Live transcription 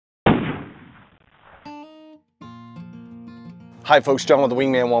Hi folks, John with the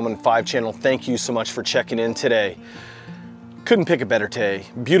Wingman 115 channel. Thank you so much for checking in today. Couldn't pick a better day.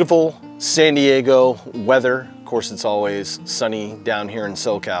 Beautiful San Diego weather. Of course, it's always sunny down here in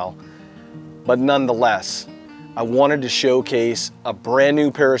SoCal. But nonetheless, I wanted to showcase a brand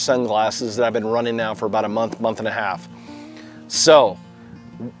new pair of sunglasses that I've been running now for about a month and a half. So,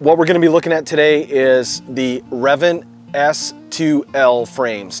 what we're going to be looking at today is the Revant S2L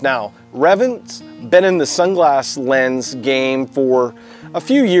frames. Now, Revant's been in the sunglass lens game for a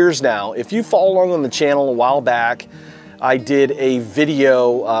few years now. If you follow along on the channel a while back, I did a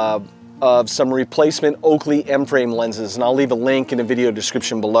video of some replacement Oakley M-frame lenses, and I'll leave a link in the video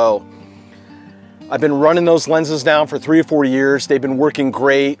description below. I've been running those lenses now for 3 or 4 years. They've been working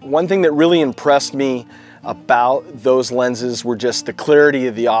great. One thing that really impressed me about those lenses were just the clarity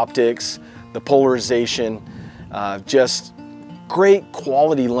of the optics, the polarization, just great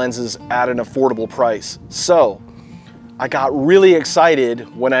quality lenses at an affordable price. So I got really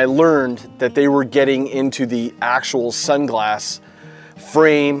excited when I learned that they were getting into the actual sunglass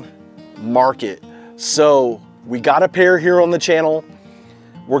frame market. So we got a pair here on the channel.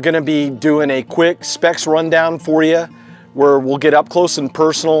 We're gonna be doing a quick specs rundown for you where we'll get up close and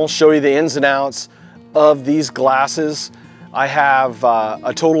personal, show you the ins and outs of these glasses. I have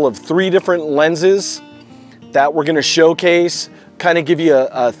a total of 3 different lenses that we're gonna showcase, kind of give you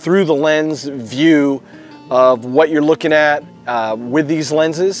a through the lens view of what you're looking at with these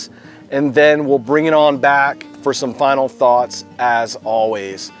lenses, and then we'll bring it on back for some final thoughts as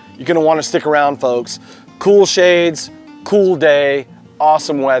always. You're gonna wanna stick around, folks. Cool shades, cool day,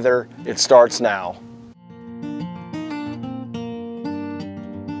 awesome weather. It starts now.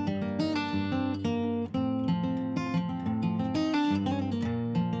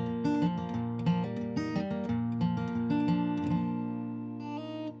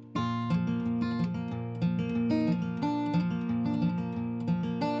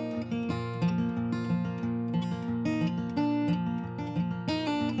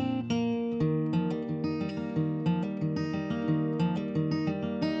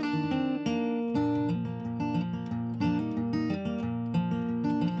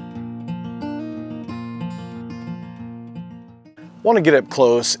 I want to get up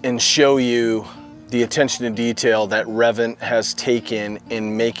close and show you the attention to detail that Revant has taken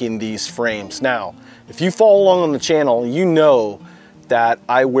in making these frames. Now, if you follow along on the channel, you know that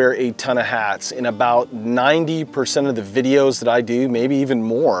I wear a ton of hats. In about 90% of the videos that I do, maybe even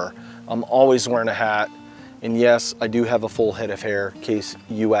more, I'm always wearing a hat. And yes, I do have a full head of hair, in case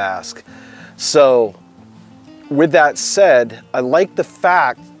you ask. So, with that said, I like the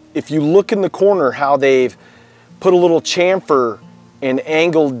fact, if you look in the corner, how they've put a little chamfer and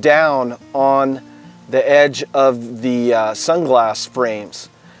angled down on the edge of the sunglass frames.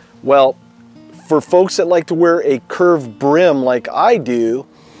 Well, for folks that like to wear a curved brim like I do,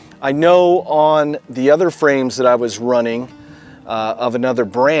 I know on the other frames that I was running of another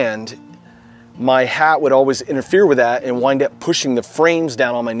brand, my hat would always interfere with that and wind up pushing the frames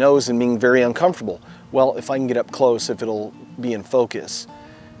down on my nose and being very uncomfortable. Well, if I can get up close, if it'll be in focus.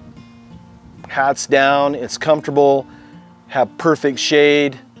 Hat's down, it's comfortable, have perfect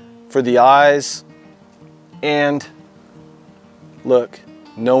shade for the eyes, and look,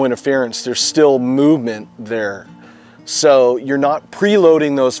 no interference. There's still movement there. So you're not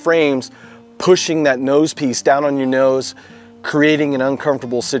preloading those frames, pushing that nose piece down on your nose, creating an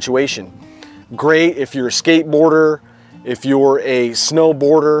uncomfortable situation. Great if you're a skateboarder, if you're a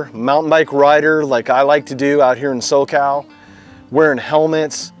snowboarder, mountain bike rider like I like to do out here in SoCal, wearing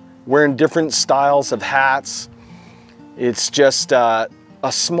helmets, wearing different styles of hats. It's just a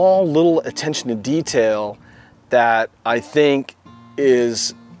small little attention to detail that I think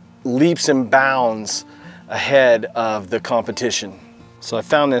is leaps and bounds ahead of the competition. So I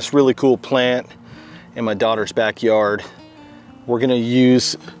found this really cool plant in my daughter's backyard. We're gonna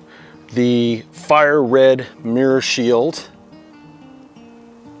use the fire red mirror shield.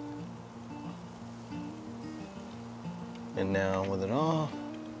 And now with it off,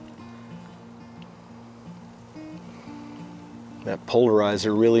 that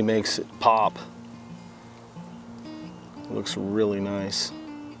polarizer really makes it pop. It looks really nice.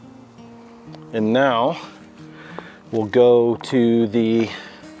 And now we'll go to the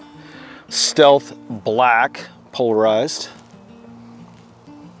stealth black polarized.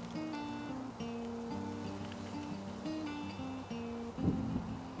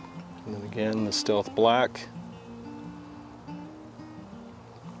 And then again, the stealth black.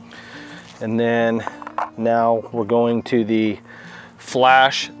 And then now we're going to the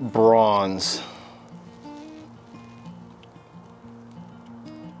flash bronze.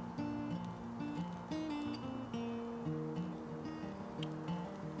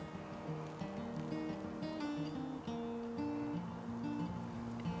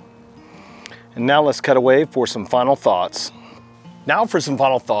 And now let's cut away for some final thoughts. Now for some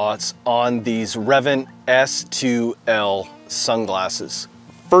final thoughts on these Revant S2L sunglasses.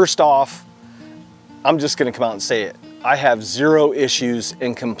 First off, I'm just gonna come out and say it. I have zero issues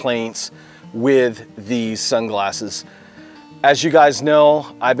and complaints with these sunglasses. As you guys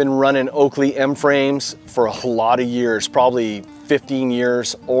know, I've been running Oakley M frames for a lot of years, probably 15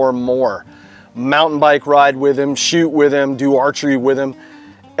 years or more. Mountain bike ride with them, shoot with them, do archery with them.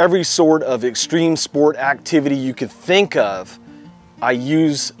 Every sort of extreme sport activity you could think of, I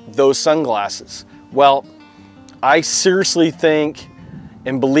use those sunglasses. Well, I seriously think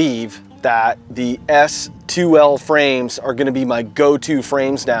and believe that the S2L frames are gonna be my go-to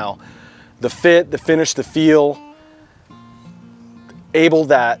frames now. The fit, the finish, the feel,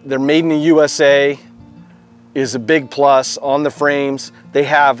 that they're made in the USA is a big plus on the frames. They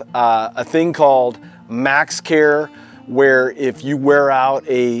have a thing called MaxGrip, where if you wear out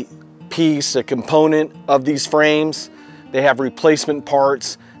a piece, a component of these frames, they have replacement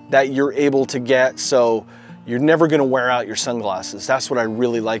parts that you're able to get, so you're never gonna wear out your sunglasses. That's what I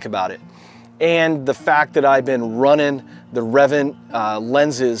really like about it. And the fact that I've been running the Revant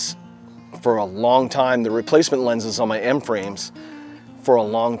lenses for a long time, the replacement lenses on my M frames for a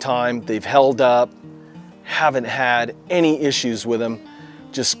long time. They've held up, haven't had any issues with them,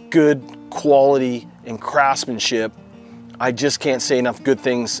 just good quality and craftsmanship. I just can't say enough good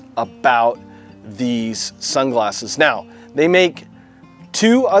things about these sunglasses. Now, they make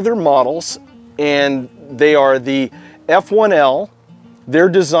two other models, and they are the F1L. They're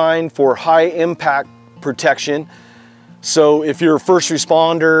designed for high impact protection. So if you're a first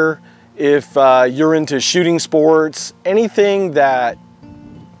responder, if you're into shooting sports, anything that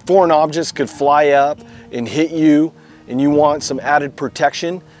foreign objects could fly up and hit you and you want some added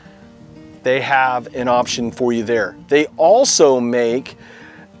protection, they have an option for you there. They also make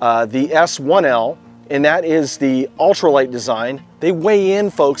the S1L, and that is the ultralight design. They weigh in,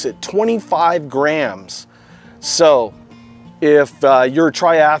 folks, at 25 grams. So if you're a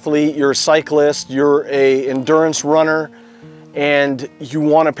triathlete, you're a cyclist, you're an endurance runner, and you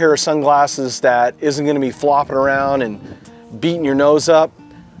want a pair of sunglasses that isn't gonna be flopping around and beating your nose up,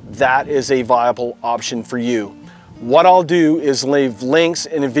 that is a viable option for you. What I'll do is leave links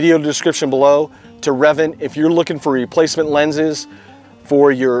in the video description below to Revant if you're looking for replacement lenses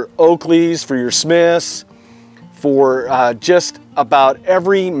for your Oakleys, for your Smiths, for just about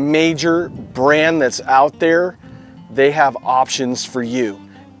every major brand that's out there. They have options for you.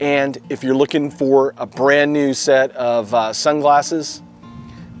 And if you're looking for a brand new set of sunglasses,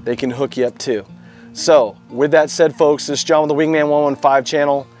 they can hook you up too. So with that said, folks, this is John with the Wingman 115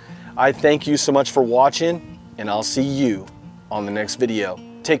 channel. I thank you so much for watching, and I'll see you on the next video.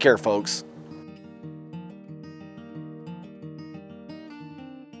 Take care, folks.